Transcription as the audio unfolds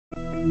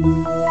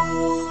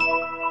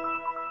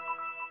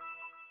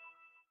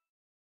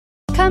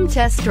Come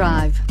test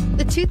drive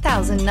the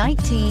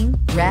 2019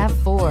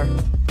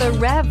 RAV4. The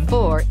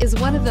RAV4 is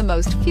one of the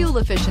most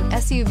fuel-efficient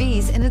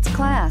SUVs in its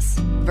class.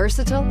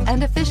 Versatile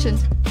and efficient,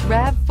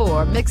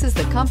 RAV4 mixes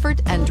the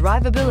comfort and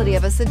drivability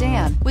of a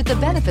sedan with the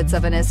benefits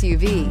of an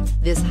SUV.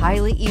 This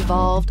highly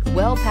evolved,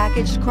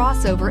 well-packaged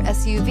crossover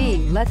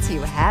SUV lets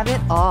you have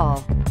it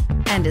all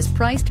and is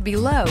priced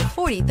below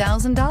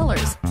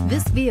 $40,000.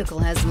 This vehicle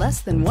has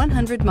less than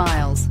 100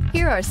 miles.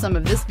 Here are some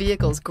of this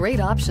vehicle's great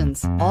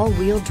options: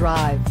 all-wheel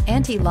drive,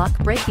 anti-lock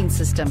braking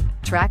system,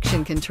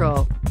 traction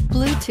control,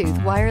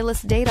 Bluetooth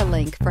wireless data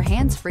link for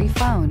hands-free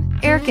phone,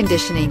 air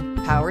conditioning,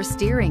 power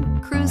steering,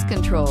 cruise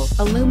control,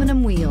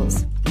 aluminum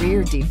wheels,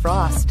 rear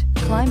defrost,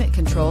 climate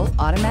control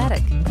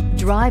automatic.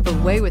 Drive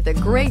away with a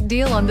great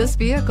deal on this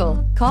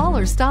vehicle. Call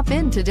or stop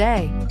in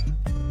today.